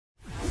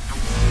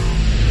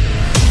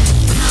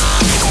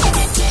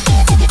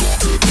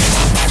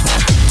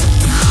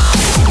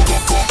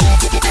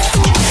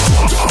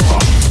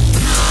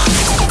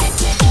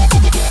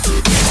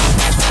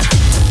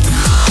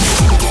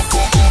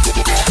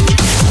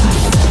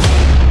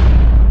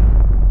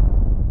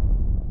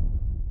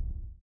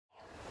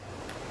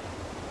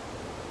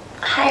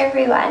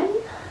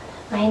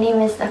My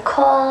name is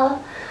Nicole.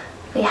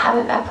 If we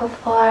haven't met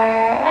before,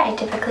 I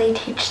typically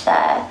teach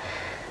the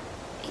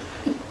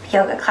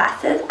yoga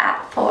classes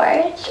at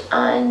Forge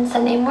on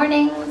Sunday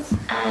mornings,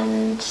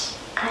 and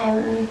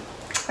I'm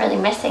really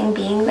missing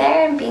being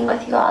there and being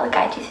with you all to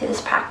guide you through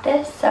this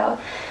practice. So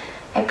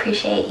I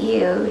appreciate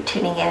you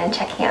tuning in and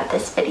checking out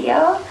this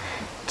video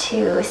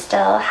to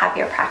still have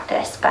your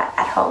practice but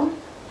at home.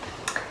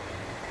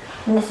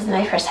 And this is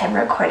my first time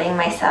recording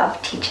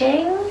myself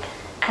teaching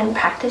and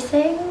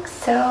practicing,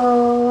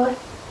 so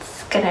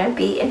it's gonna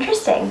be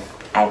interesting,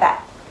 I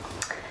bet.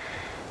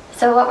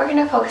 So what we're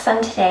gonna focus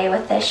on today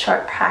with this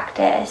short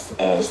practice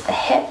is the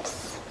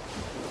hips,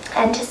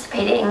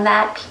 anticipating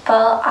that people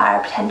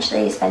are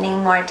potentially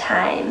spending more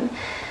time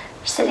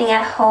sitting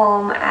at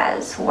home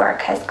as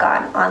work has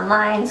gone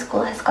online,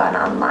 school has gone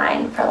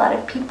online for a lot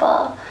of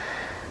people,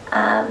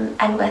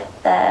 and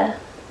with the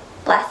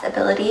less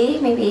ability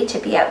maybe to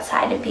be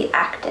outside and be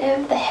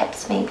active, the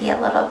hips may be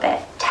a little bit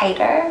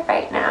tighter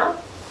right now.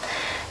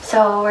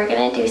 So we're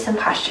going to do some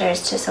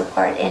postures to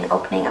support in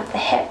opening up the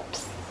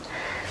hips.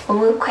 We'll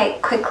move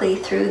quite quickly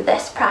through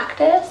this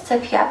practice, so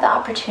if you have the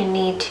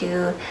opportunity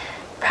to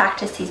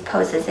practice these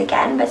poses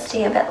again but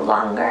stay a bit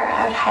longer,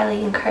 I would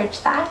highly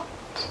encourage that.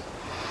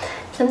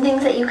 Some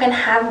things that you can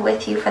have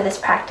with you for this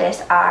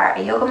practice are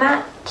a yoga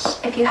mat,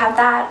 if you have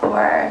that,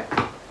 or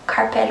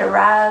carpet or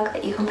rug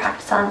that you can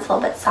practice on. It's a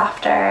little bit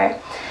softer.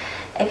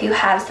 If you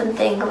have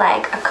something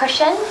like a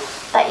cushion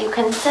that you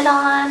can sit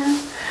on,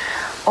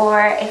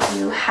 or if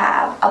you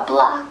have a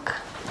block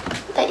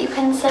that you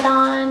can sit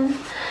on.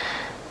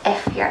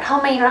 If you're at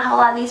home and you don't have a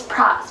lot of these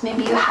props,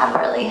 maybe you have a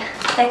really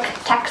thick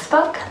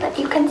textbook that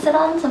you can sit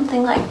on,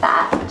 something like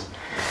that.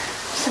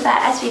 So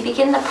that as we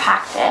begin the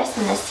practice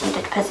in this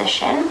seated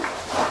position,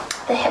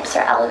 the hips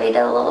are elevated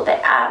a little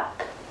bit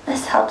up.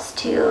 This helps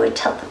to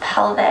tilt the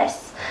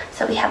pelvis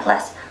so we have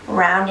less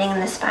rounding in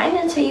the spine,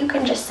 and so you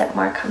can just sit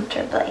more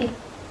comfortably.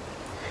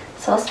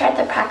 So we'll start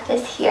the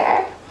practice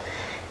here,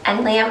 and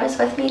Liam is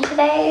with me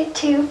today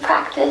to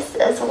practice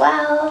as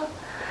well.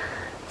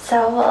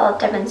 So we'll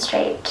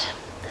demonstrate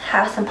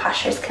how some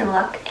postures can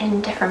look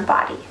in different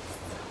bodies.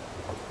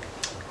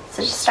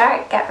 So to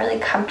start, get really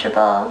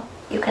comfortable.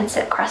 You can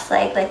sit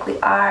cross-legged like we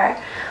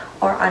are,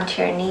 or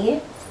onto your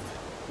knees.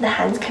 The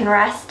hands can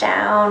rest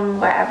down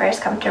wherever is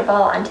comfortable,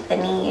 onto the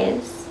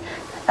knees,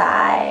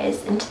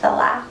 thighs, into the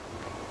lap.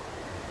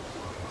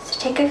 So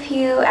take a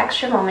few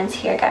extra moments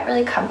here, get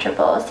really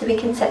comfortable so we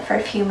can sit for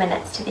a few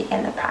minutes to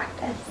begin the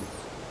practice.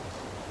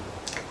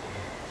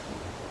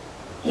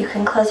 You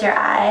can close your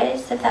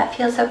eyes if that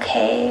feels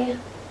okay,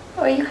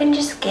 or you can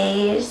just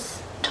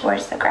gaze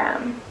towards the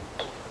ground.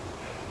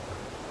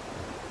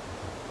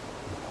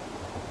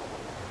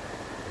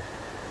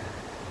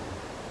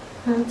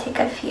 And take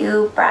a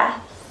few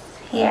breaths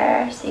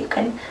here so you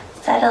can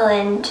settle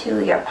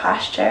into your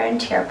posture,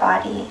 into your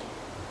body.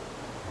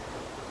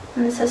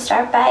 And so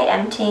start by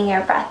emptying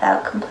your breath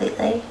out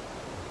completely.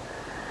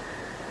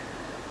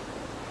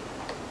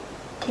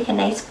 Take a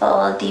nice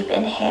full deep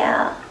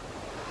inhale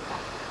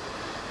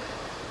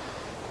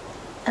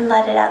and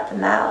let it out the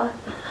mouth.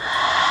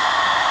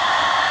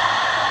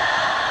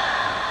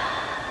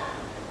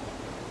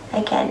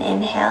 Again,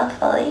 inhale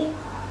fully.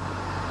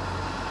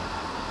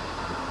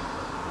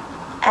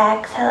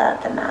 Exhale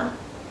out the mouth.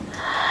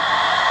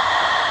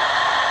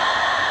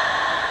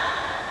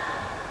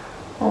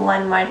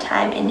 One more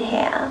time,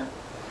 inhale.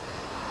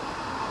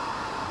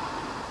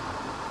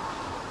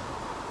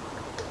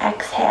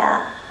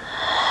 Exhale.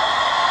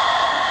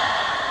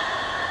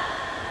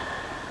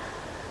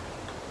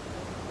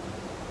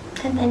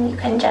 And then you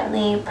can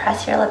gently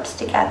press your lips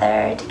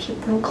together to keep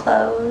them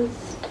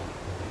closed.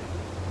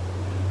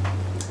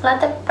 Let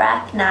the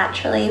breath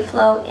naturally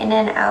flow in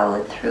and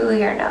out through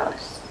your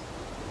nose.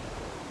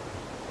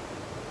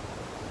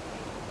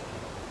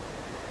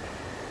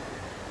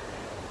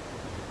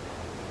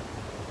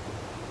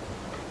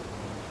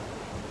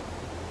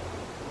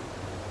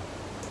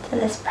 So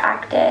this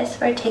practice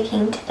we're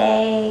taking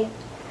today,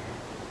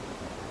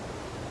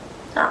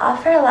 I'll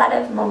offer a lot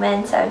of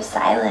moments of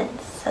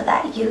silence so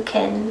that you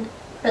can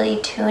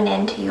really tune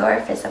into your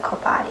physical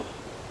body.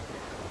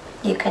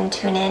 You can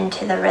tune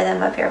into the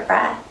rhythm of your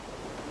breath.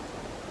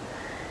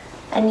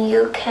 And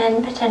you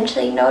can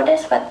potentially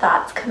notice what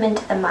thoughts come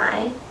into the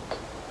mind.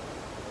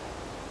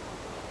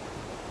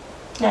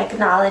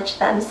 Acknowledge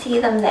them, see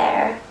them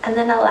there, and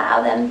then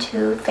allow them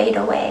to fade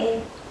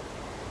away,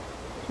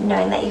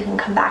 knowing that you can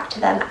come back to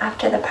them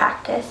after the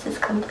practice is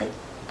complete.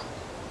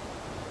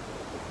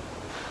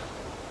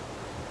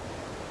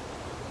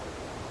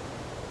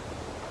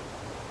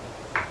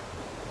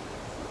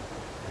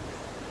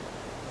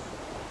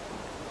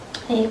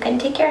 And you can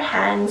take your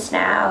hands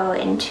now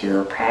into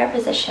a prayer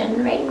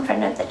position right in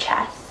front of the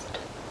chest.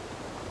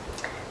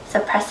 So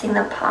pressing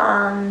the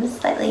palms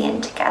slightly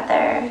in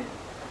together.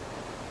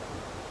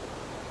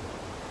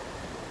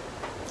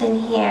 And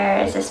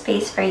here is a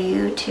space for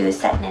you to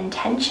set an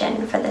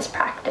intention for this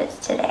practice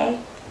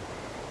today.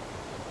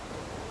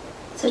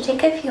 So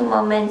take a few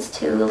moments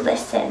to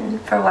listen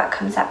for what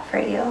comes up for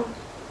you.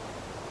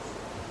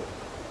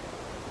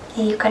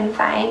 You can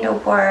find a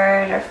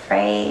word or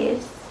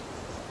phrase,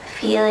 a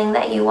feeling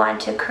that you want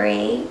to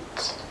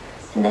create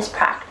in this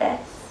practice.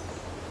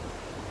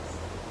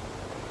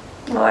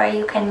 Or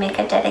you can make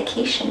a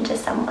dedication to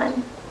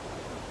someone,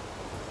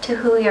 to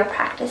who you're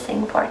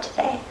practicing for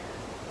today.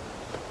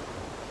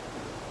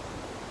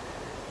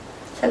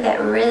 So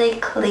get really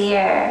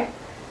clear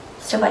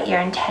as to what your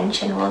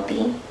intention will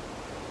be.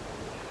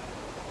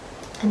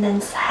 And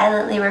then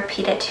silently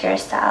repeat it to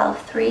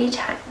yourself 3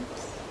 times.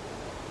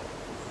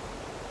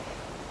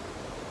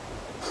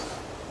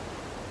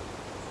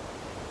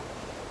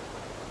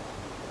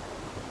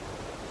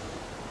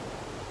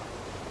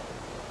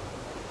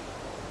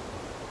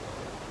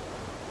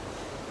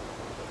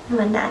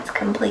 When that's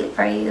complete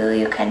for you,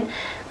 you can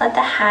let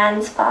the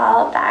hands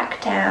fall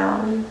back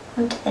down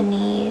onto the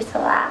knees, the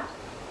lap.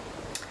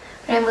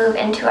 We're going to move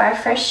into our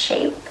first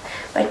shape,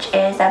 which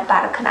is a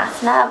Baddha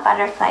Konasana, a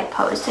butterfly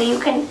pose. So you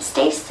can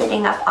stay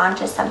sitting up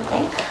onto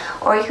something,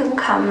 or you can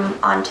come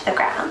onto the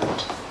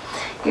ground.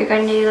 You're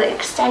going to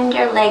extend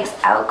your legs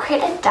out,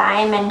 create a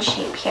diamond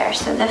shape here.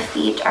 So the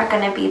feet are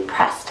going to be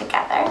pressed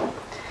together.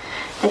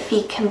 The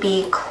feet can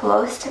be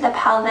close to the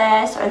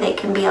pelvis, or they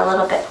can be a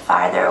little bit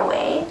farther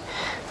away,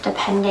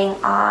 depending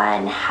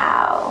on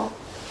how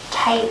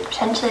tight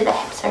potentially the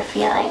hips are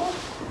feeling.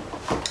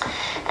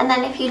 And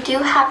then if you do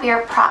have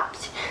your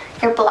props,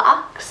 your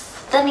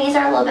blocks, the knees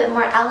are a little bit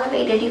more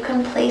elevated, you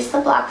can place the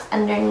blocks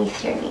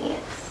underneath your knees.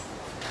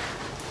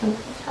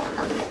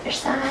 On the other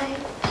side.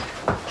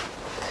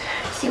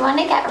 So you want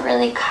to get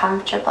really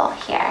comfortable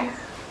here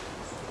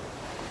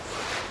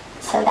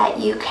so that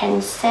you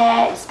can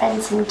sit,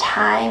 spend some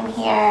time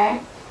here.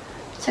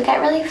 So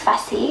get really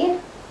fussy. You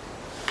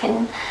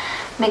can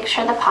make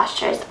sure the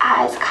posture is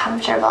as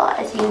comfortable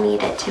as you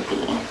need it to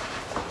be.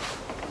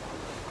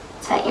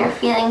 So that you're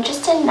feeling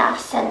just enough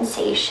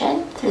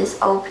sensation through this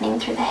opening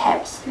through the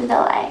hips, through the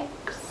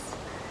legs.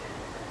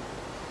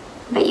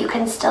 But you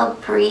can still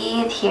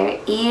breathe here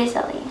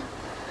easily.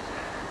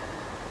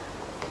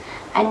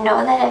 And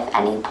know that if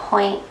any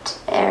point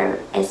there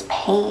is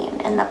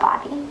pain in the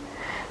body,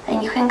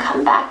 then you can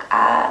come back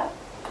up.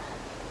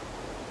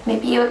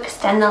 Maybe you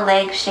extend the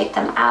legs, shake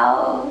them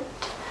out,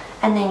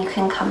 and then you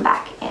can come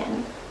back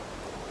in.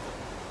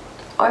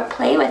 Or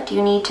play with, do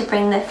you need to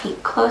bring the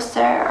feet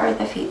closer or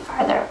the feet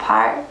farther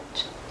apart?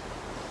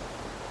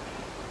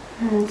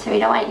 So we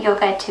don't want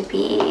yoga to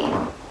be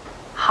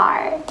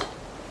hard.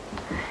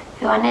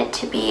 We want it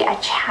to be a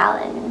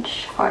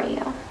challenge for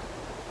you.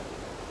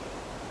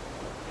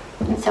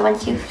 And so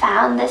once you've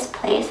found this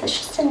place, it's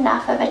just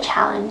enough of a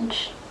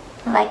challenge.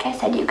 Like I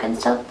said, you can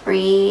still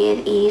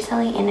breathe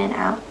easily in and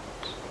out.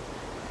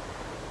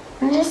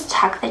 And just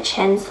tuck the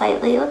chin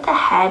slightly, let the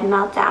head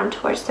melt down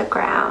towards the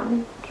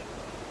ground.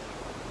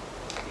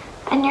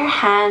 And your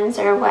hands,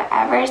 or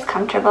whatever is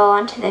comfortable,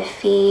 onto the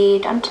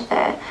feet, onto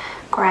the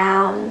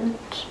ground.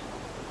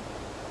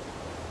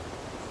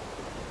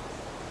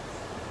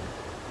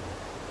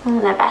 And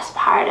the best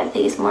part of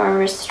these more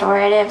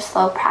restorative,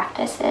 slow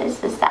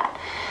practices is that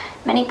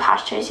many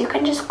postures you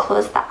can just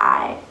close the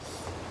eyes.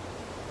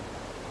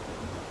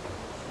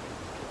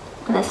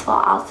 And this will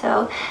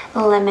also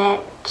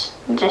limit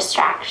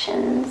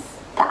distractions,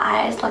 the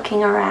eyes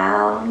looking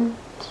around.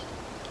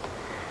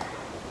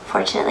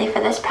 Fortunately for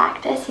this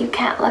practice, you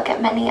can't look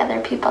at many other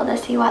people to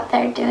see what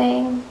they're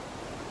doing.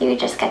 You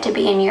just get to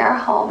be in your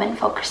home and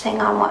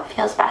focusing on what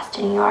feels best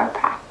in your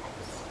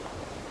practice.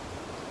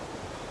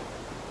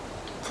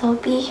 So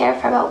we'll be here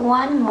for about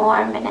 1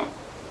 more minute.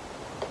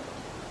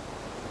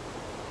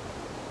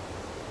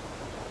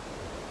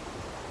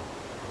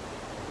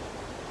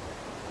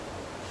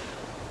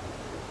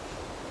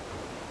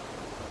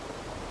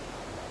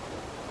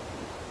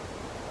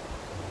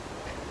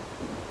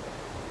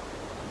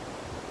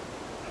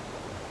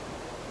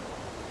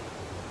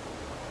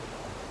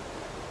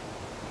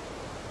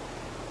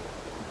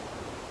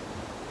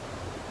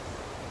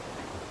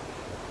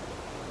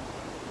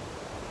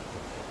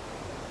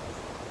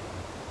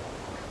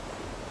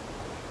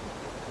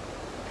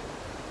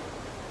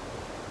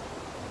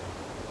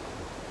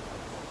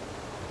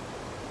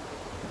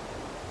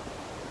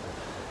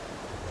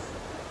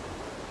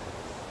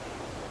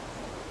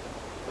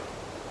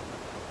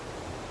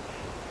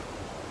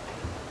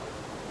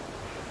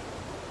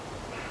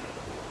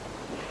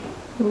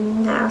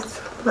 Now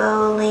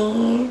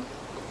slowly,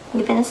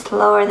 even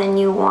slower than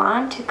you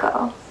want to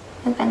go,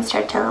 you can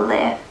start to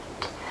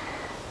lift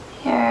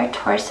your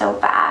torso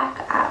back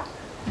up.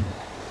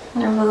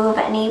 Remove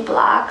any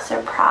blocks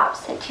or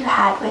props that you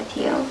had with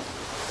you.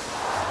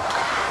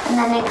 And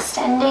then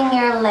extending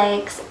your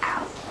legs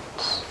out.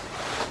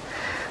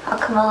 I'll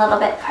come a little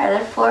bit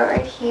farther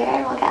forward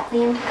here. We'll get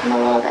Liam to come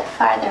a little bit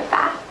farther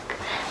back.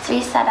 So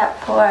you set up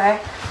for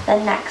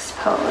the next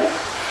pose.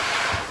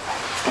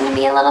 It's going to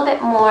be a little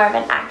bit more of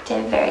an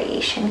active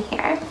variation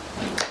here.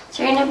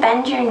 So you're going to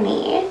bend your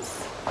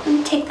knees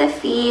and take the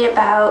feet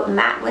about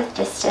mat width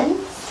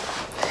distance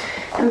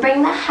and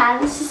bring the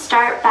hands to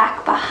start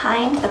back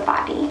behind the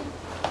body.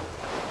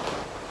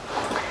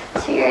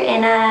 So you're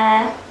in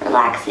a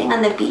relaxing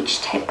on the beach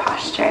type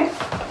posture.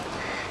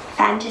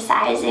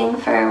 fantasizing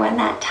for when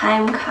that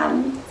time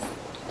comes.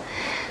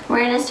 We're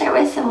going to start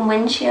with some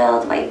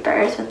windshield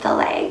wipers with the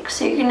legs.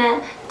 So you're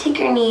going to take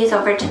your knees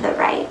over to the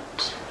right.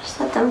 Just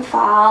let them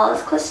fall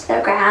as close to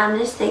the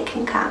ground as they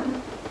can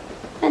come.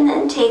 And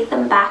then take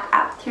them back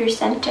up through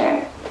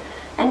center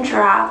and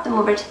drop them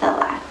over to the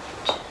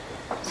left.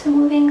 So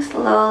moving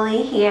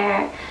slowly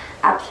here,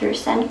 up through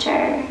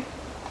center,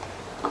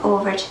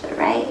 over to the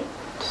right,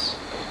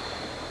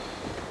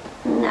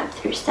 and up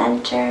through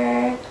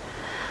center,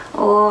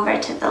 over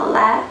to the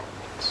left.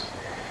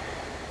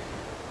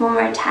 One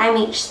more time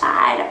each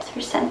side, up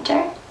through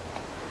center,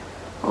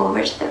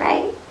 over to the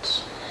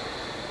right,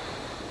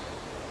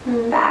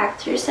 and back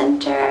through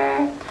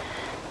center,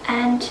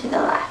 and to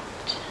the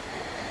left.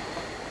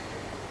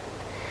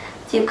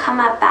 So you come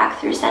up back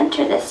through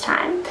center this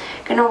time.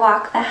 You're going to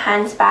walk the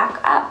hands back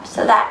up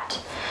so that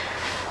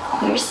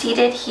you're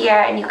seated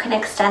here and you can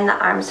extend the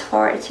arms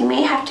forward. So you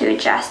may have to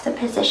adjust the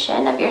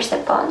position of your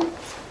sit bones.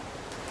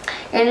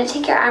 You're going to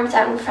take your arms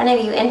out in front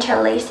of you,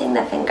 interlacing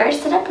the fingers.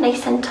 Sit up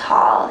nice and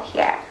tall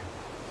here.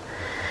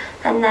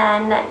 And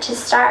then to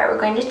start, we're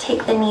going to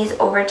take the knees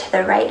over to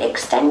the right.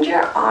 Extend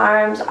your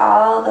arms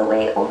all the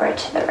way over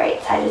to the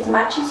right side as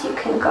much as you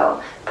can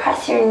go.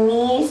 Press your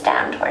knees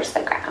down towards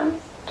the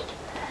ground.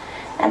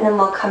 And then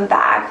we'll come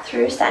back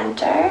through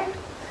center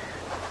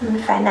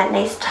and find that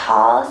nice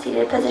tall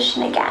seated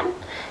position again.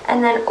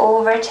 And then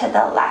over to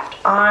the left.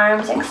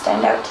 Arms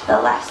extend out to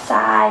the left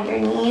side. Your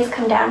knees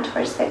come down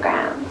towards the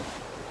ground.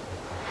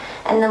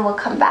 And then we'll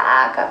come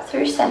back up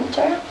through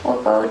center.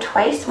 We'll go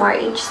twice more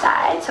each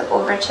side. So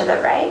over to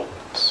the right.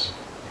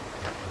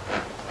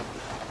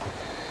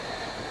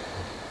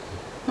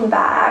 And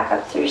back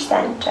up through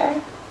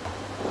center.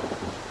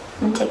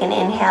 And take an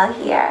inhale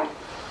here.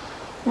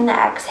 And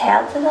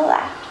exhale to the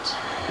left.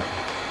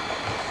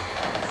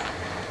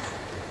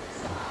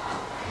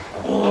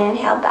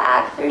 Inhale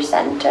back through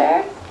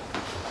center.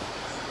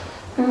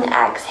 And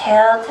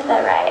exhale to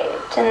the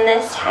right. And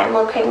this time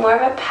we'll create more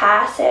of a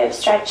passive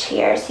stretch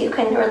here so you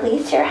can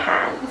release your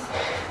hands.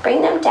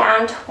 Bring them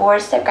down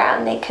towards the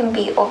ground. They can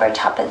be over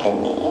top of the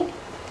knee.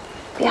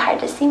 It'd be hard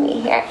to see me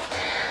here.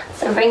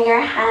 So bring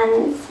your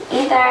hands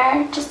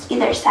just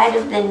either side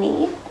of the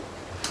knee.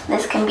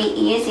 This can be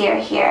easier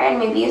here, and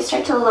maybe you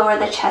start to lower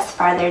the chest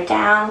farther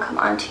down, come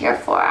onto your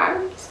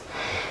forearms.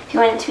 If you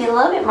want it to be a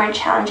little bit more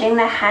challenging,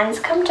 the hands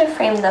come to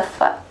frame the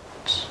foot.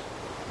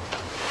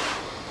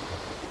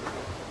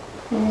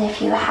 And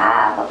if you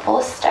have a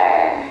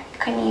bolster, you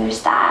can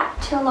use that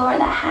to lower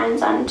the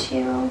hands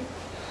onto.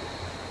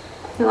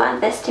 We want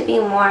this to be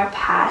more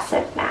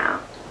passive now.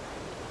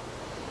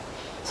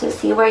 So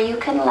see where you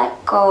can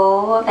let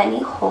go of any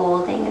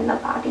holding in the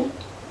body.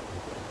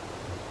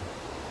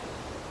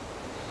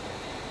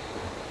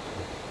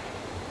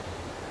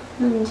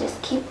 And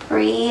just keep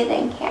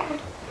breathing here.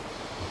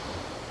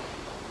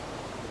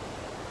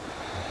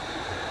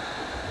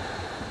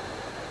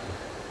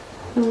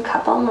 And a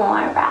couple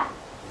more breaths.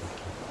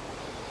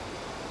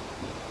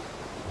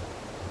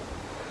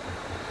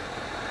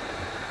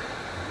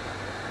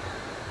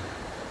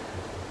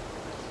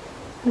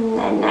 And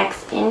then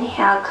next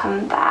inhale,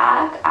 come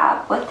back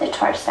up with the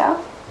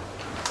torso.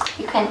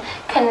 You can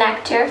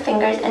connect your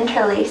fingers,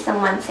 interlace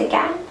them once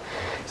again,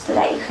 so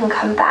that you can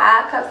come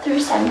back up through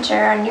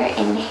center on your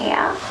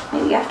inhale.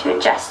 Maybe you have to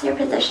adjust your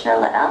position a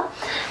little.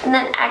 And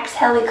then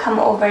exhale, we come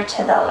over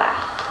to the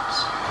left.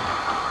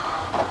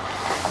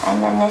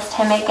 And then this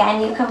time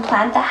again, you can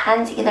plant the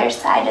hands either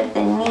side of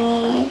the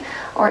knee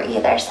or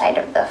either side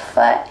of the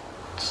foot.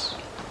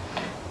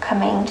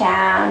 Coming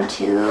down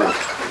to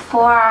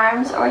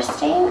forearms or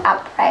staying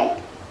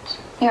upright.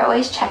 You're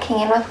always checking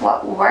in with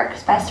what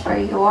works best for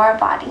your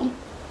body.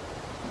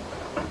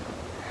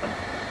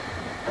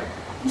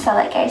 So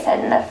like I said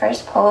in the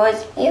first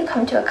pose, you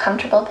come to a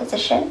comfortable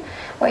position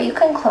where you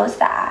can close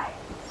the eyes.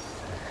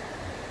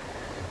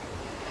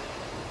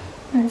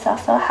 And this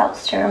also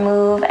helps to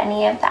remove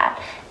any of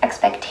that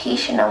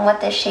expectation on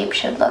what this shape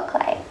should look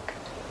like.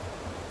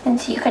 And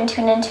so you can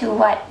tune into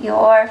what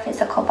your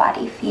physical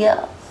body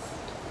feels.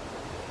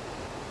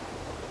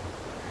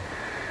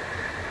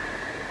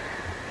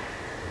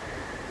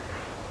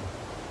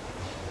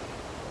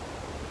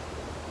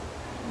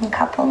 A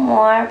couple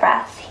more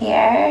breaths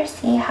here.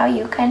 See how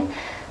you can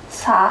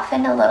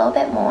soften a little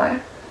bit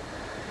more.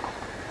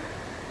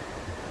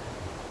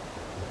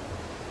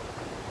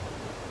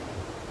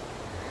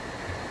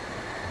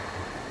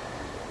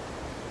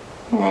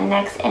 And then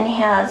next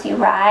inhale as you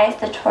rise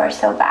the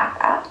torso back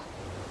up.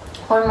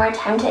 One more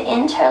time to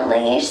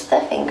interlace the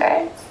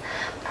fingers.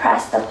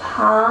 Press the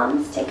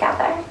palms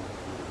together.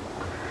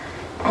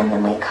 And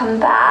then we come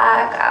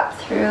back up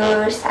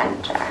through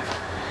center.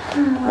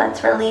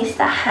 Let's release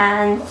the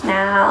hands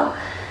now.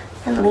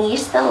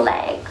 Release the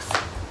legs.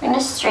 We're going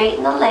to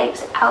straighten the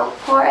legs out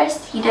for a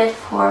seated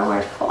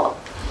forward fold.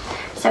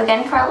 So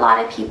again, for a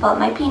lot of people, it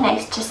might be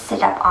nice to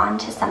sit up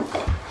onto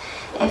something.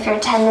 If your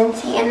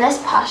tendency in this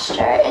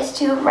posture is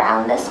to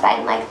round the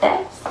spine like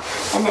this,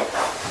 then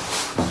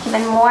it's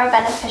even more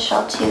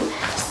beneficial to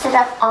sit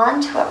up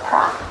onto a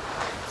prop.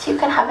 so you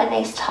can have a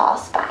nice tall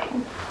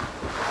spine.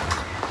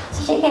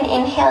 So take an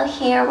inhale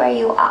here where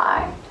you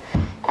are,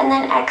 and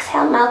then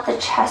exhale, melt the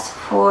chest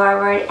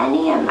forward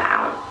any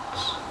amount.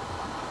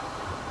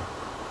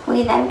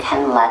 We then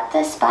can let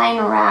the spine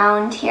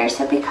round here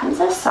so it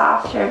becomes a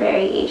softer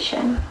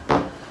variation.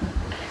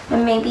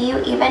 And maybe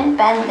you even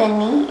bend the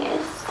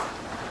knees.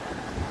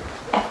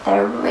 If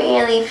they're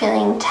really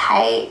feeling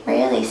tight,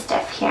 really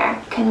stiff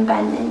here, you can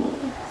bend the knees.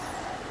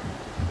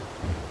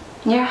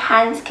 Your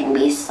hands can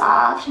be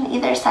soft on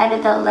either side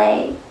of the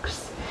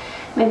legs.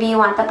 Maybe you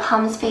want the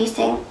palms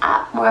facing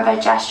up, more of a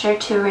gesture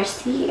to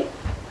receive.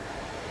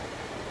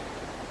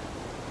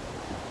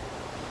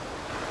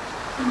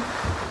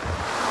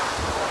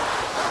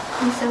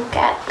 And so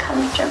get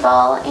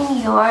comfortable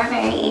in your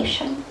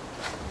variation.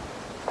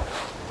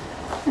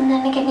 And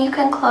then again, you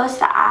can close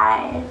the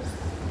eyes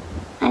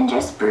and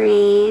just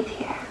breathe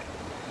here.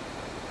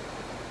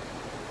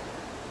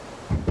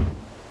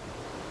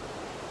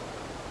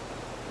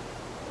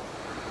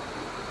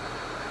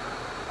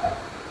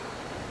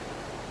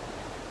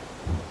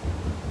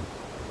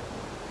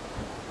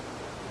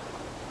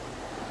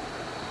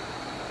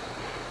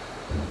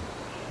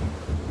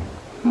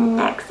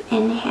 Next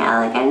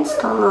inhale, again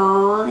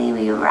slowly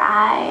we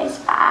rise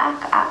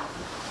back up.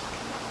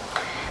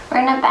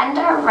 We're going to bend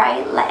our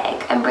right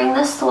leg and bring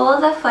the sole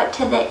of the foot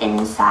to the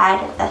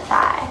inside of the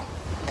thigh.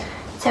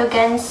 So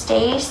again,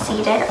 stay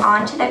seated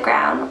onto the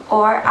ground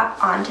or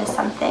up onto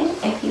something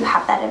if you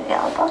have that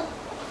available.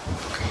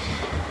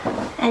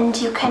 And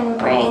you can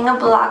bring a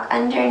block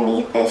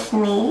underneath this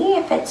knee.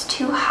 If it's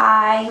too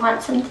high, you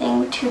want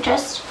something to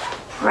just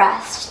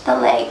rest the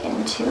leg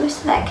into,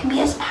 so that can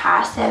be as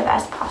passive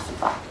as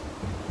possible.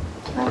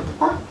 Do you want the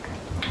block?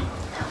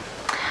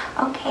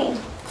 No. Okay,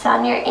 so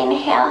on your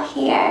inhale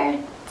here,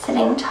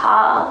 sitting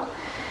tall,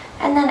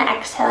 and then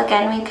exhale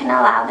again, we can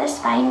allow the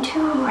spine to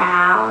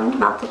round,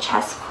 melt the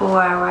chest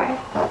forward.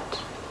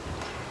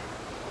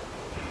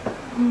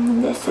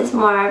 This is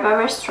more of a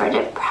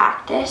restorative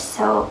practice,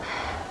 so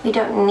we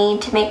don't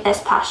need to make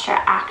this posture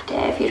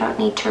active. You don't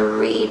need to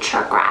reach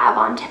or grab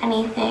onto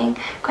anything.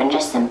 You can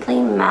just simply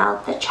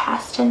melt the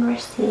chest and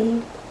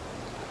receive.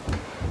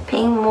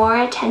 Paying more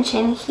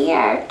attention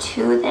here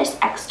to this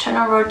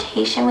external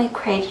rotation we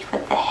created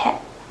with the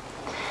hip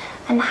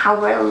and how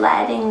we're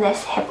letting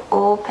this hip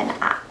open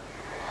up.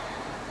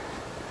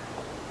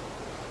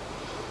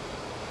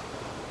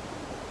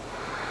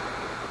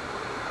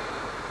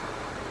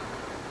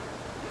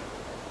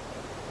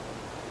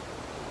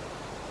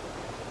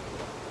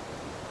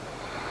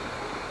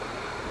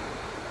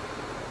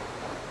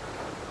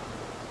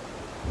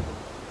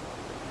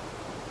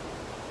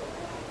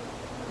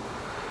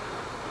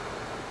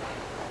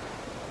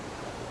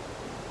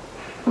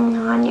 And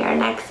on your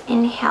next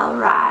inhale,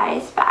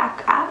 rise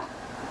back up.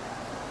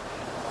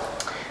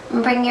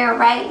 And bring your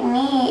right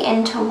knee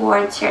in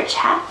towards your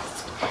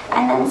chest,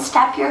 and then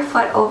step your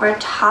foot over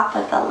top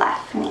of the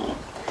left knee.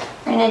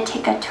 We're going to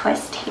take a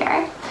twist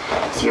here.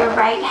 So your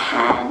right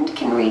hand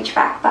can reach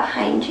back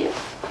behind you.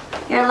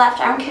 Your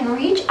left arm can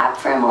reach up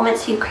for a moment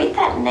so you create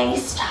that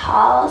nice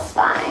tall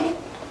spine.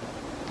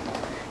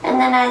 And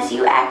then as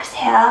you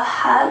exhale,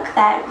 hug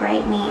that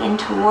right knee in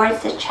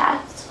towards the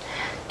chest.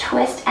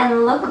 Twist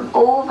and look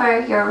over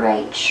your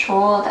right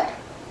shoulder.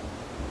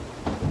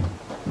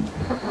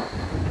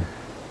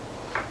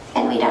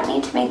 And we don't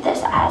need to make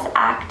this as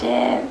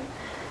active.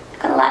 You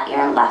can let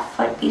your left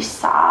foot be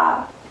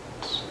soft.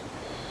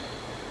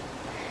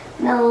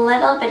 And a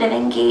little bit of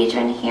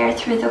engagement here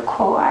through the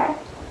core.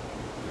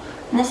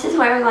 And this is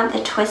where we want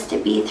the twist to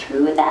be,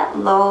 through that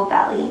low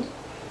belly.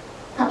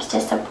 Helps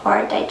to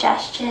support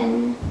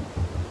digestion.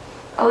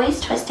 Always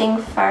twisting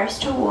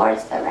first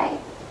towards the right.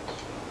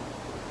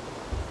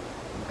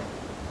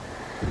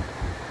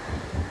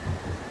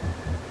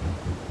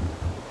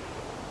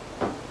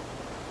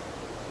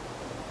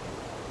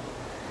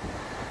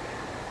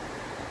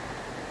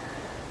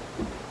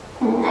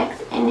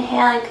 Next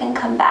inhale, you can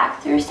come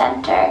back through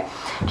center.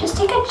 Just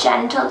take a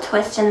gentle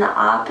twist in the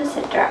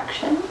opposite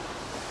direction.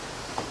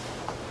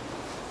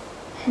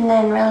 And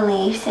then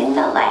releasing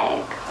the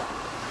leg.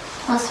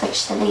 We'll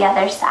switch to the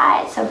other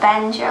side. So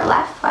bend your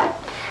left foot.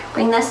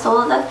 Bring the sole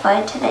of the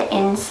foot to the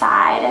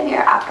inside of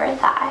your upper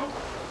thigh.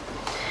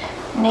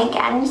 And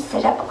again,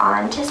 sit up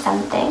onto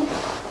something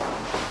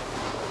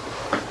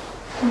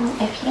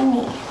if you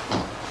need.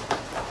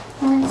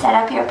 And set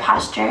up your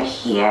posture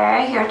here.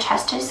 Your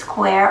chest is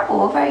square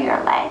over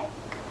your leg.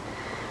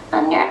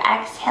 On your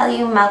exhale,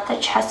 you melt the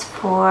chest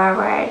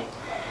forward,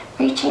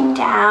 reaching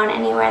down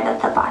anywhere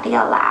that the body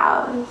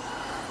allows.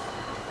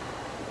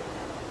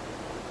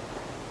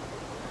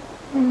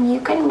 And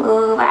you can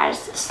move as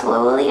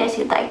slowly as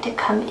you'd like to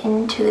come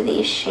into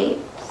these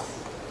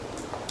shapes.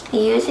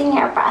 Using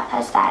your breath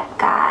as that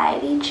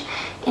guide. Each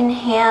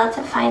inhale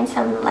to find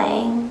some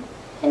length,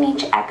 and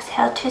each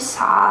exhale to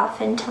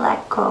soften, to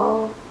let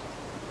go.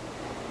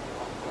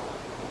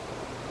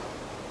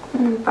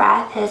 And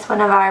breath is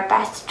one of our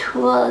best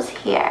tools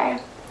here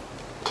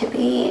to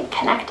be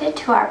connected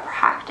to our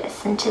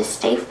practice and to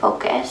stay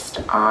focused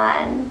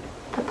on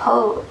the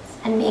pose.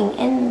 and being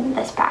in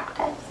this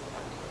practice.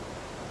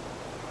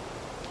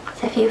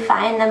 So if you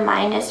find the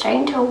mind is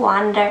starting to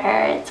wander,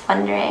 it's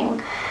wondering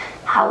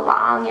how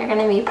long you're going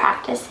to be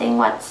practicing,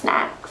 what's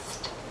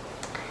next,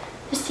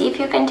 just see if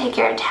you can take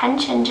your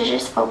attention to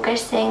just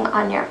focusing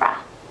on your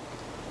breath.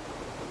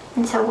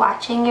 And so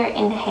watching your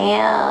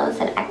inhales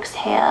and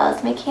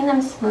exhales, making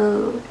them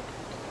smooth.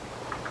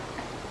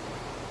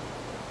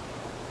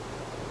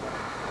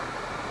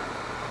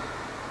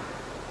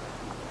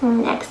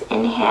 Next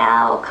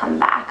inhale, we'll come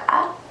back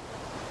up.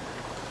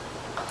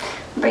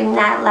 Bring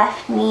that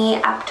left knee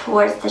up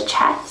towards the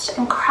chest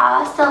and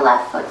cross the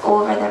left foot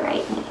over the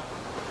right knee.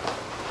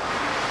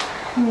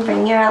 And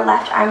bring your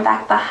left arm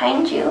back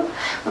behind you.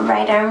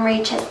 Right arm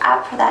reaches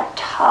up for that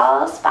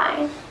tall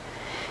spine.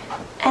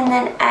 And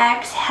then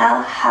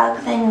exhale,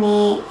 hug the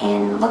knee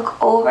in.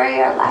 Look over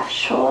your left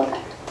shoulder.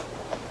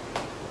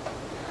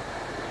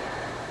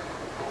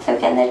 So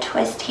again, the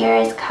twist here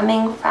is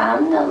coming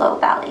from the low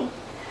belly.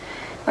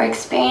 We're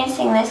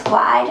experiencing this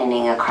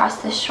widening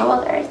across the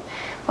shoulders,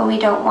 but we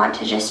don't want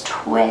to just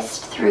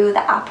twist through the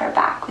upper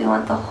back. We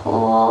want the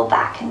whole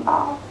back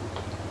involved.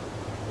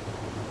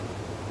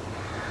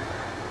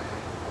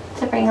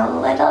 So bring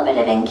a little bit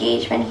of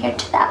engagement here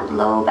to that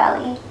low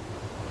belly.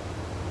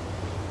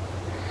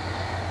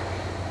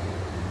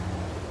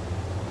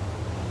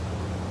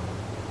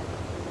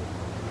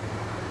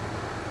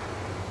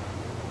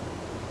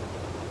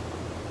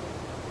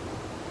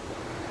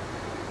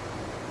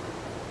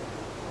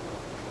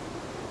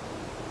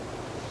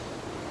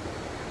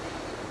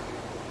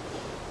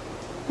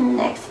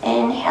 Next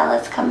inhale,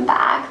 let's come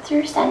back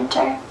through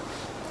center,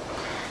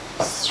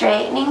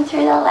 straightening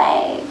through the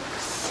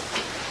legs.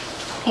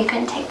 You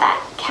can take that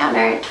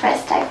counter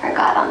twist I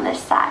forgot on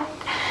this side,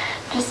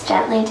 just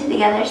gently to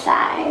the other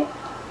side.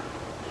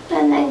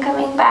 And then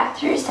coming back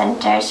through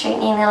center,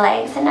 straightening the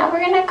legs. And now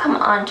we're going to come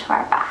onto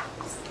our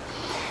backs.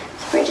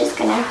 So we're just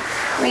going to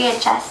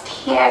readjust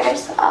here.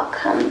 So I'll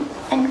come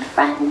in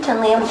front and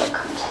Liam will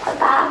come to the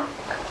back.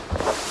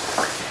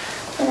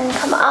 And then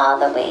come all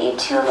the way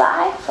to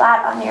lie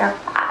flat on your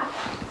back.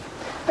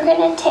 We're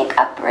going to take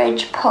a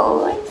bridge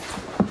pose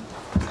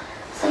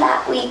so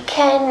that we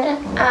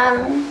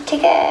can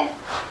take a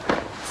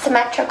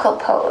symmetrical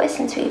pose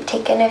since we've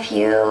taken a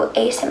few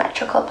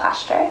asymmetrical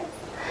postures.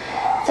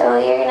 So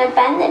you're going to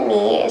bend the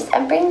knees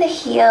and bring the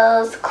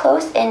heels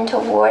close in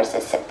towards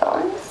the sit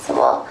bones. So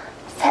we'll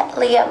set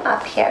Liam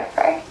up here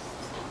first.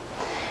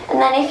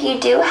 And then if you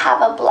do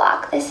have a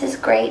block, this is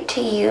great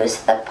to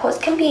use. The pose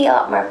can be a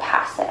lot more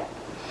passive.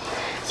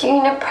 So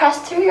you're going to press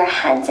through your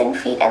hands and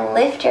feet and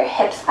lift your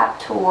hips up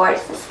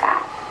towards the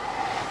sky.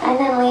 And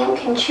then Liam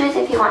can choose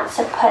if he wants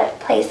to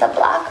place a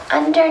block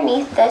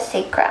underneath the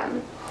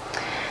sacrum.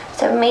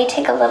 So it may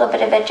take a little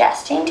bit of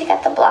adjusting to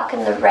get the block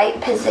in the right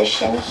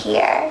position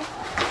here.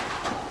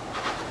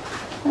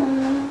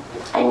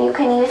 And you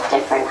can use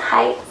different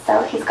heights.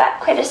 So he's got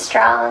quite a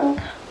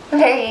strong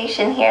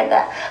variation here,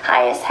 the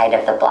highest height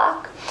of the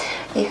block.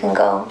 You can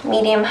go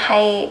medium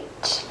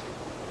height,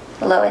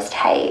 lowest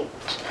height,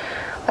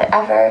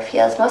 whatever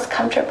feels most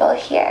comfortable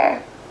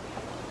here.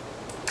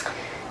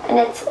 And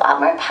it's a lot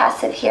more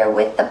passive here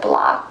with the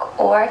block,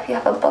 or if you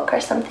have a book or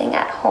something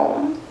at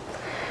home.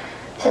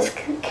 Just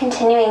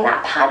continuing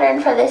that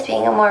pattern for this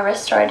being a more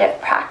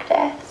restorative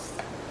practice.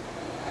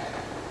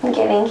 And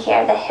giving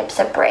here the hips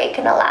a break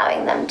and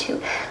allowing them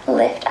to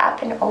lift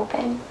up and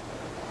open.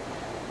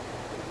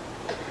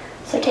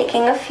 So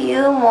taking a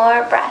few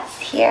more breaths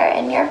here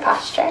in your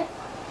posture.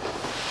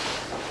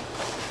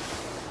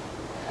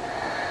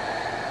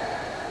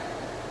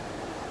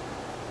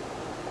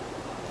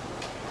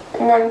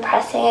 And then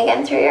pressing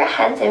again through your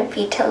hands and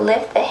feet to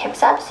lift the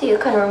hips up so you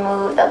can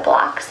remove the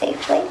block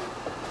safely.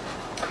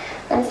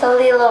 And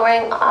slowly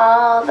lowering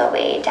all the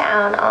way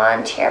down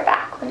onto your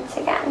back once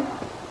again.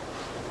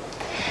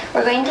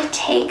 We're going to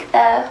take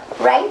the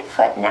right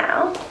foot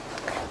now,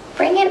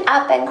 bring it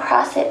up and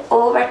cross it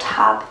over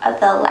top of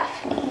the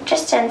left knee,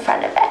 just in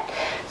front of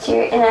it. So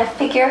you're in a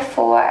figure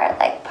 4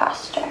 like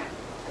posture.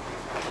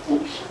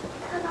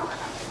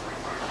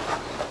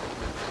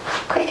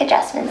 Quick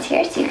adjustments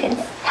here so you can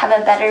have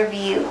a better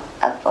view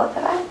of both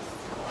of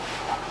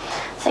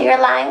us. So you're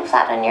lying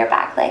flat on your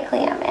back like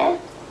Liam is.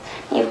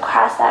 You've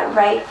crossed that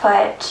right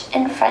foot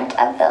in front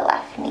of the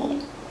left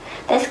knee.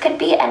 This could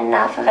be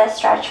enough of a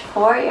stretch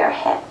for your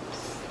hips.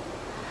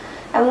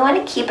 And we want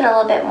to keep it a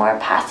little bit more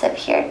passive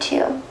here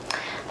too.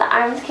 The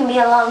arms can be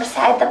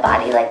alongside the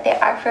body like they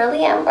are for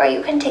Liam, or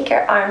you can take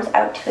your arms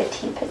out to a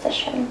T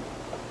position.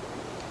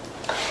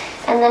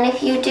 And then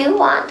if you do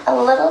want a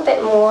little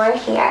bit more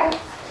here,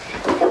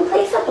 you can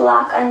place a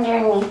block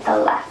underneath the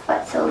left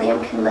foot so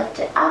Liam can lift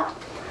it up.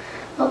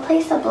 We'll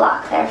place a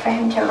block there for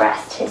him to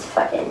rest his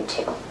foot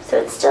into. So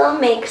it still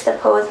makes the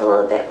pose a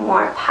little bit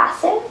more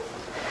passive,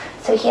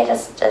 so he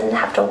just doesn't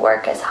have to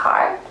work as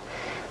hard,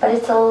 but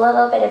it's a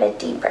little bit of a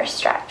deeper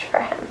stretch for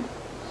him.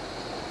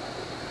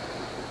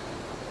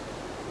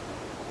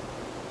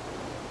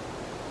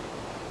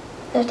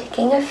 So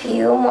taking a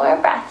few more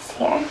breaths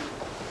here.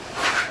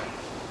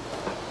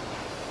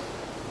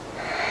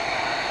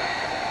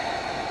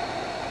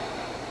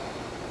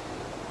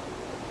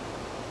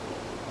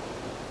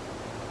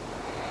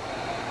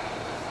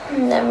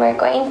 we're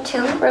going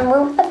to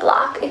remove the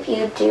block if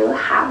you do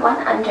have one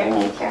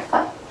underneath your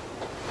foot.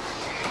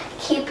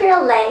 Keep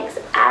your legs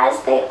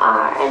as they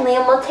are, and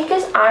Liam will take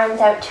his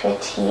arms out to a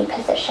T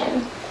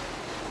position.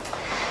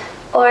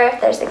 Or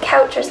if there's a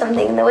couch or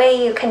something in the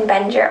way, you can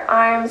bend your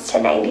arms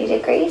to 90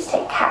 degrees,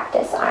 take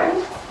cactus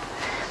arms.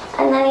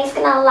 And then he's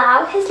going to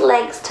allow his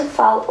legs to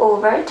fall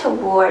over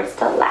towards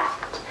the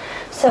left.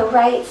 So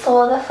right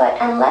sole of the foot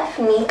and left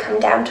knee come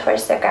down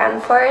towards the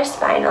ground for a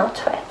spinal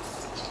twist.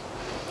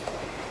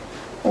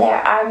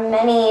 There are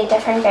many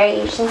different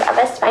variations of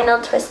a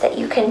spinal twist that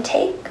you can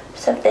take.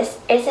 So if this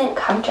isn't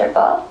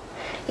comfortable,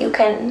 you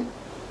can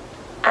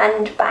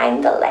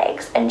unbind the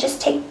legs and just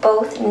take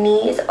both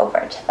knees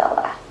over to the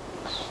left.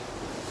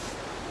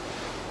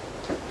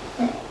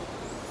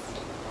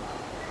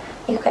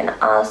 You can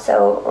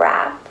also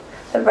wrap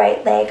the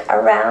right leg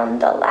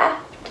around the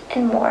left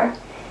and more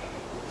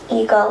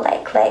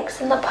eagle-like legs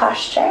in the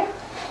posture.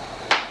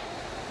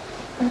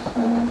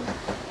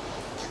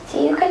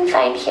 So you can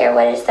find here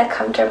what is the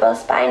comfortable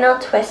spinal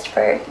twist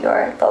for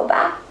your low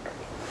back.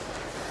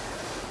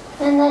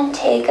 And then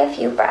take a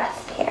few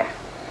breaths here.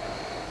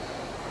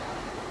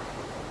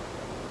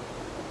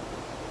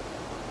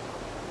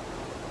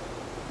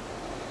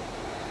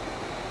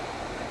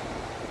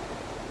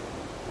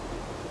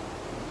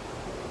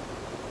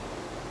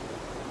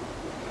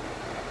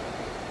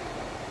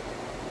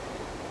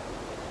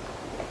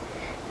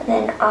 And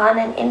then on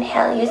an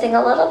inhale, using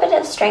a little bit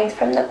of strength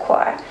from the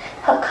core,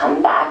 he'll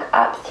come back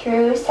up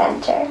through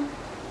center.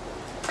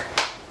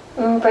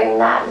 And bring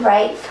that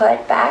right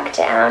foot back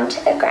down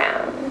to the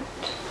ground.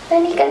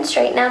 Then he can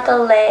straighten out the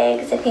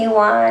legs if he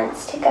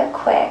wants. Take a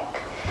quick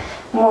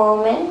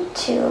moment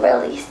to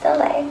release the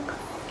legs.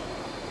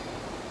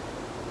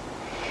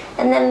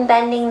 And then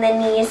bending the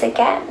knees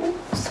again.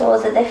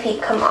 Soles of the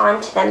feet come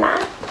onto the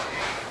mat.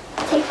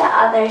 Take the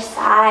other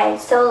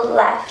side. So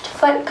left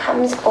foot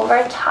comes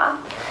over top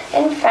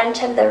in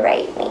front of the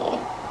right knee.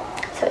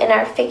 So in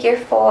our figure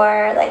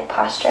 4 like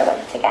posture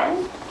once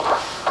again.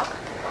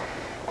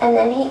 And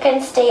then he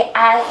can stay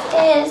as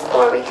is,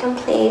 or we can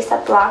place a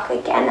block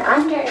again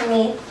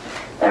underneath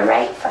the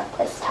right foot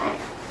this time.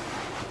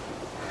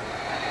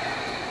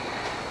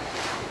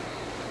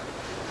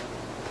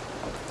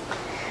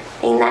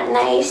 Getting that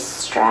nice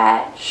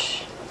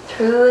stretch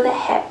through the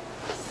hips.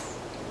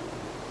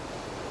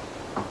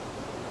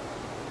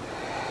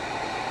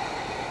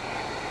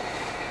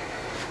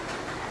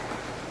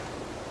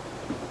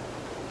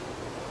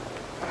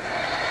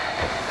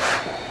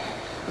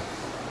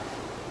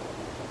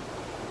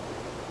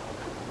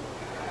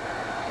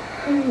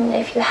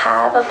 If you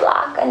have a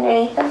block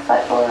underneath the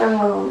foot, we'll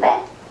remove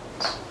it.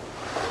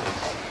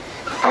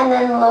 And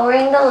then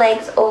lowering the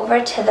legs over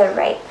to the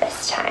right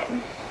this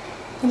time.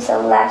 And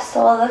so left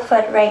sole of the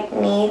foot, right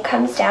knee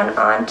comes down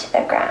onto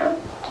the ground.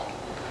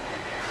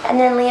 And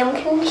then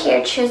Liam can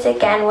here choose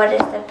again what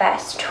is the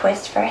best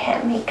twist for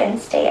him. He can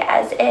stay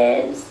as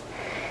is.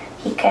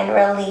 He can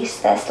release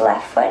this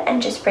left foot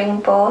and just bring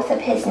both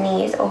of his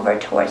knees over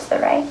towards the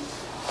right.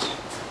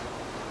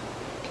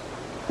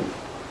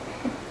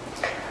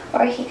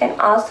 Or he can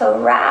also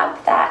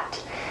wrap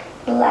that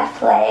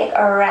left leg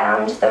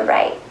around the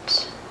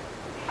right.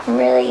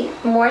 Really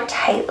more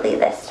tightly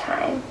this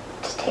time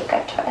to take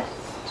a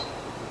twist.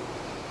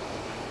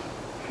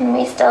 And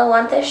we still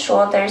want the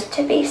shoulders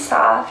to be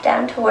soft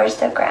down towards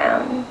the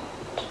ground.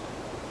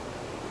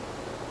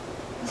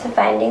 So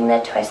finding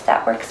the twist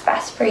that works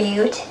best for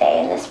you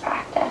today in this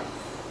practice.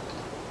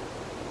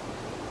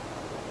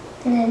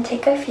 And then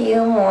take a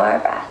few more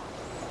breaths.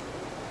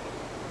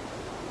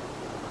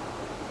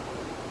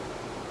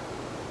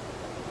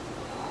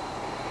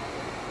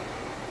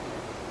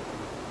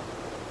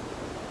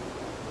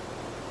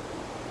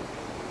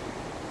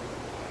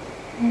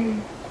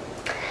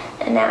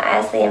 And now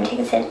as Liam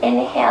takes an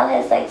inhale,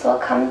 his legs will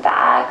come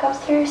back up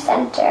through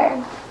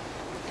center.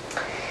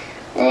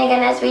 And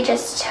again, as we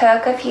just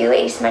took a few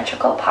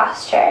asymmetrical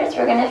postures,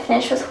 we're going to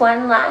finish with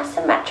one last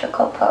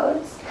symmetrical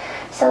pose.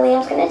 So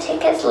Liam's going to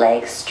take his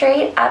legs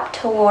straight up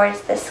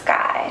towards the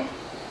sky.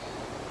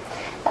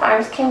 The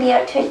arms can be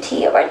out to a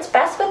T, or it's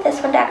best with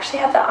this one to actually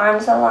have the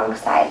arms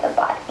alongside the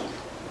body.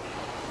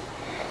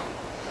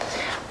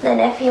 Then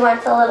if he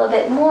wants a little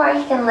bit more,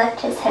 he can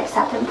lift his hips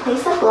up and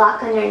place a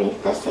block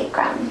underneath the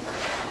sacrum.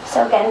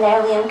 So again,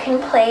 there Liam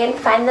can play and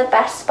find the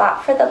best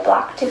spot for the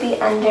block to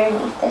be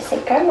underneath the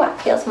sacrum,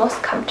 what feels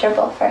most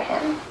comfortable for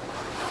him.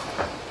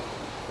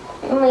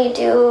 And we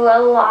do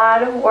a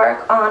lot of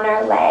work on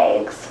our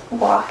legs,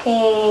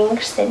 walking,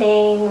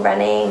 sitting,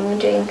 running,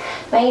 doing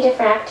many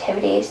different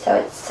activities. So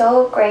it's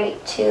so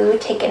great to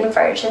take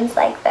inversions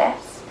like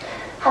this.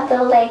 Have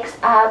the legs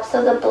up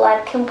so the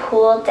blood can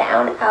pool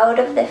down out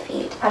of the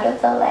feet, out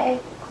of the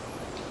legs.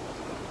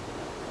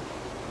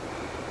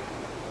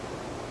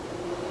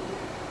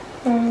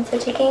 And so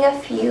taking a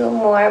few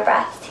more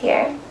breaths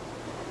here.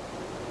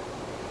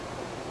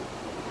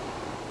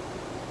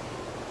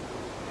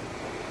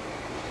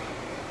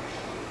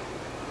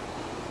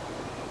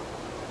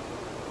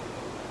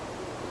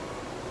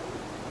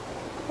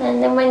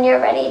 And then when you're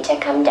ready to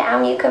come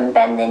down, you can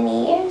bend the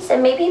knees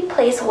and maybe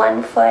place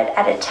one foot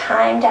at a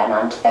time down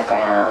onto the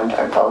ground,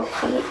 or both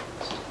feet.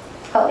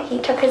 Oh, he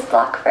took his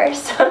block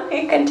first, so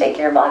you can take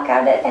your block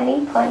out at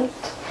any point.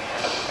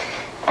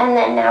 And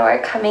then now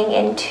we're coming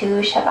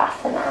into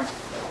Shavasana.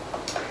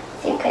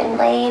 So you can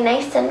lay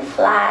nice and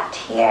flat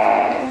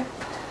here.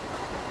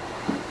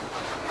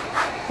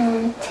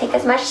 Take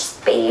as much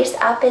space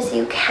up as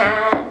you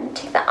can.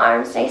 Take the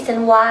arms nice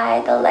and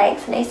wide, the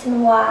legs nice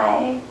and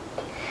wide.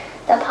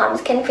 The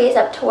palms can face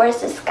up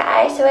towards the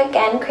sky, so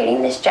again,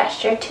 creating this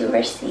gesture to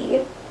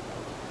receive.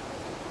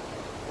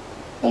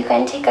 You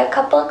can take a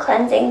couple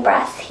cleansing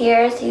breaths here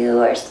as you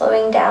are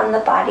slowing down the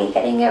body,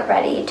 getting it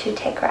ready to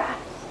take rest.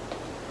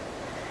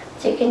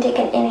 So you can take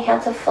an inhale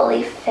to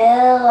fully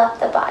fill up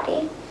the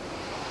body.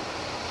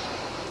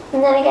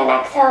 And then again,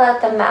 exhale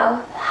out the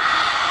mouth.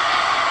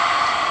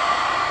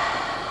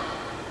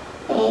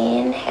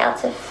 Inhale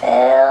to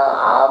fill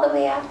all the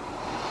way up.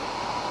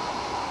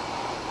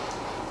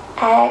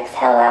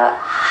 Exhale out.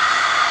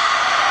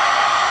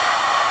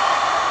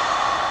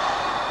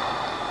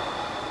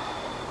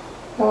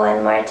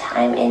 One more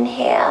time,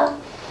 inhale.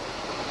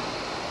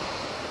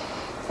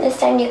 This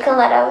time you can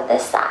let out with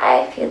a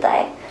sigh if you'd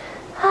like.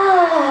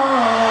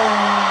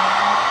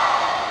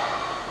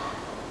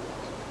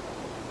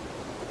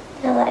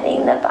 And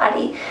letting the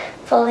body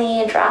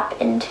fully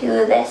drop into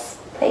this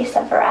place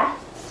of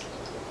rest.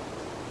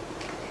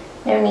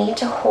 No need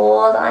to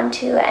hold on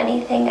to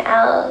anything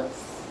else.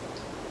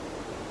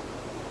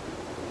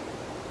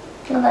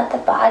 And let the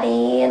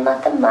body and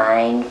let the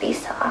mind be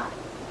soft.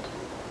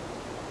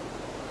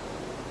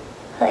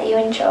 Let you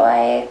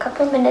enjoy a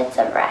couple minutes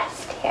of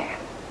rest here.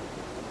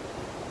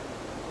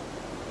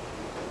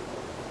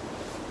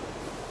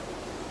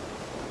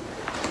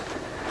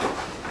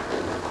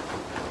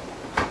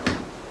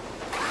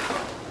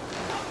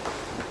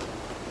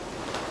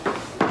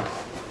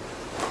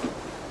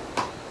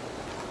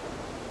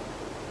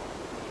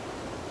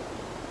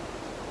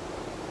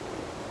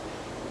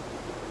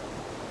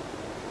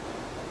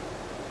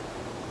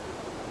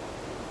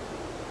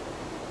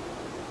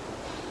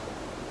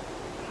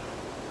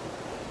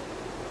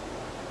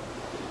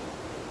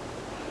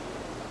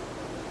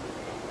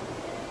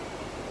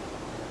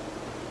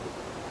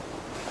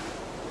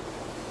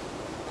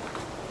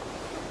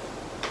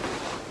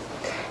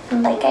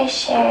 And like I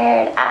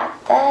shared at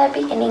the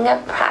beginning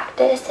of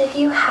practice, if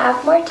you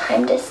have more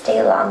time to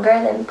stay longer,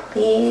 then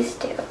please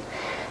do.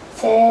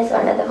 This is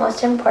one of the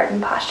most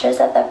important postures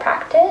of the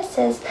practice,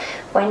 is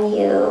when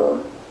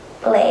you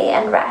lay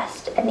and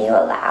rest and you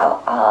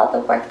allow all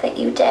the work that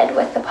you did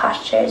with the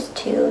postures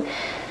to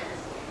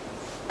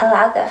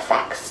allow the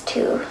effects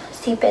to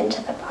seep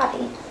into the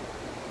body.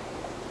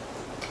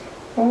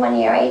 And when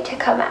you're ready to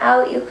come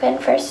out, you can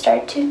first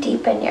start to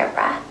deepen your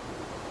breath.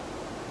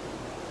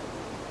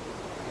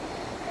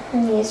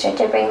 And you start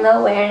to bring the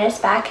awareness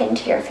back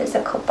into your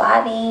physical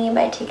body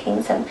by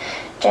taking some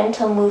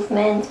gentle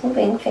movements,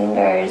 moving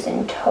fingers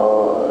and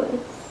toes.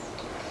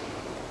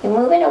 You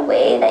move in a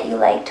way that you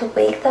like to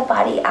wake the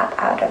body up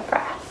out of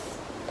rest.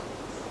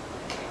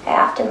 I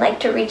often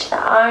like to reach the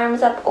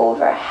arms up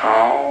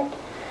overhead,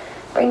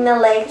 bring the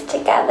legs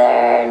together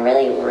and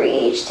really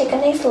reach, take a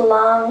nice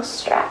long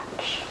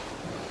stretch.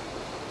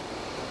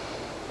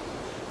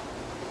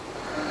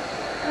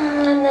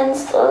 And then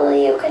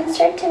slowly you can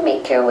start to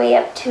make your way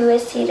up to a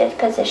seated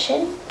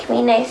position. It can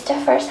be nice to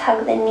first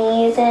hug the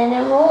knees in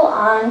and roll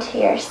onto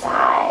your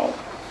side.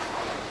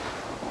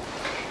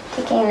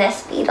 Taking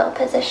this fetal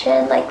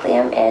position like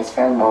Liam is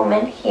for a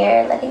moment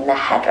here, letting the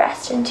head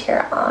rest into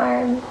your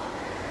arm.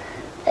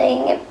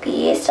 Letting it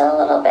be still a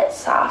little bit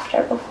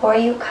softer before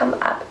you come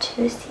up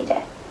to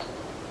seated.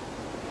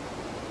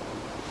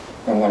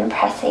 And then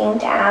pressing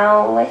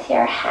down with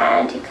your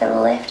hand, you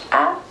can lift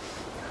up.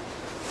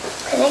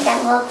 And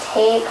again, we'll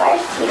take our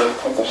seated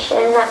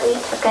position that we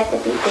took at the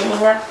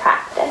beginning of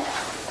practice.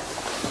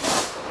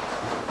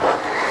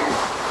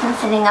 And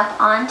sitting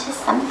up onto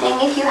something,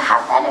 if you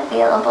have that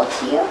available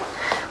to you,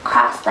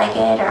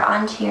 cross-legged or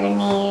onto your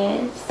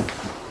knees.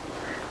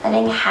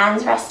 Letting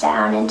hands rest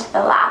down into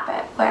the lap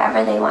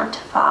wherever they want to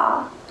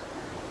fall.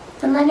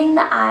 And letting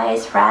the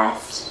eyes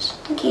rest,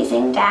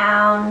 gazing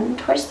down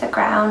towards the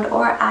ground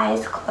or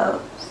eyes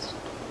closed.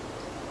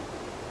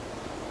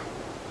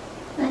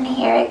 And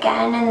here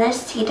again in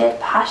this seated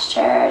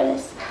posture,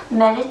 this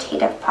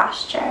meditative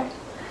posture,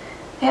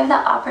 we have the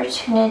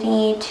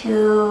opportunity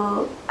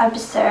to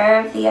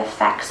observe the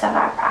effects of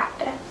our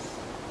practice.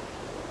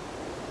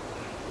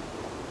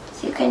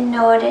 So you can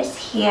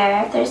notice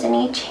here if there's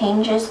any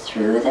changes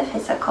through the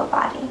physical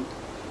body.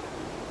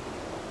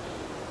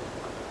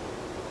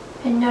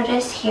 And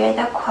notice here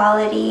the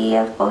quality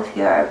of both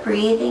your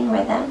breathing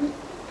rhythm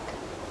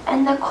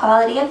and the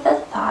quality of the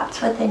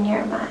thoughts within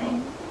your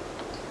mind.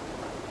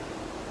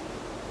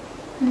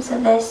 And so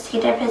this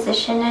seated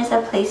position is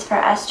a place for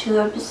us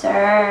to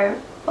observe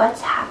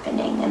what's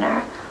happening in our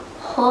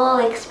whole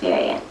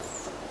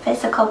experience,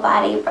 physical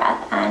body,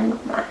 breath, and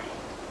mind.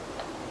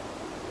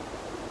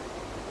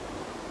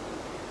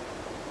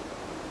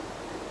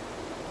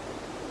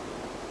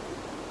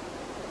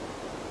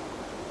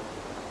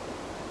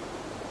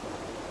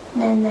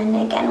 And then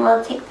again,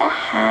 we'll take the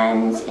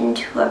hands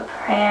into a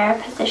prayer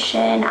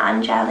position,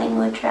 Anjali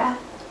Mudra.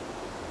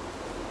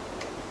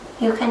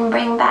 You can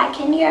bring back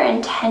in your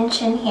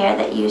intention here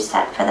that you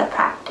set for the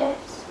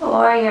practice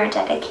or your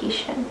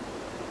dedication.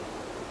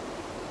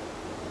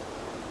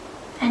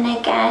 And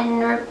again,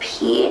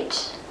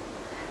 repeat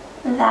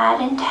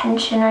that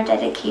intention or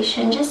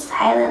dedication just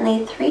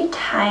silently 3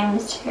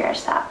 times to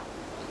yourself.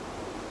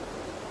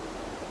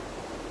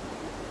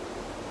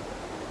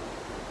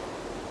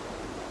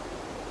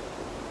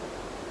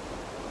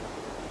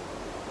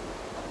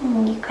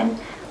 And you can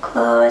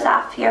close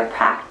off your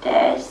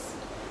practice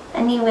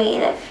any way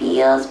that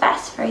feels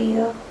best for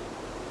you.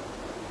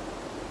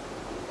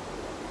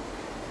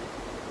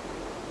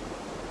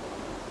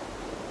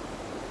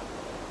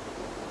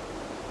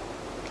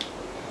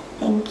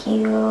 Thank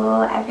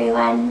you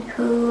everyone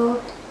who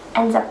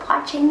ends up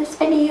watching this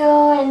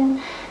video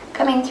and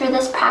coming through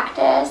this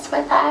practice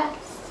with us.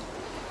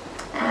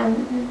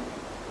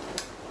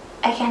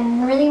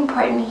 Again, really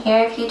important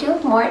here, if you do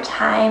have more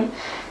time,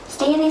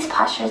 stay in these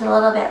postures a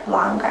little bit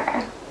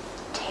longer.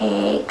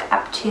 Take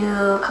up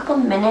to a couple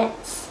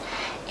minutes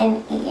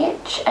in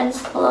each and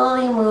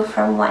slowly move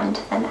from one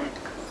to the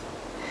next.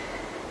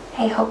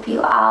 I hope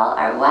you all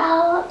are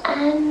well,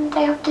 and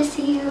I hope to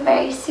see you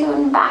very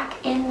soon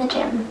back in the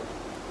gym.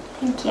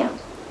 Thank you.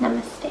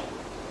 Namaste.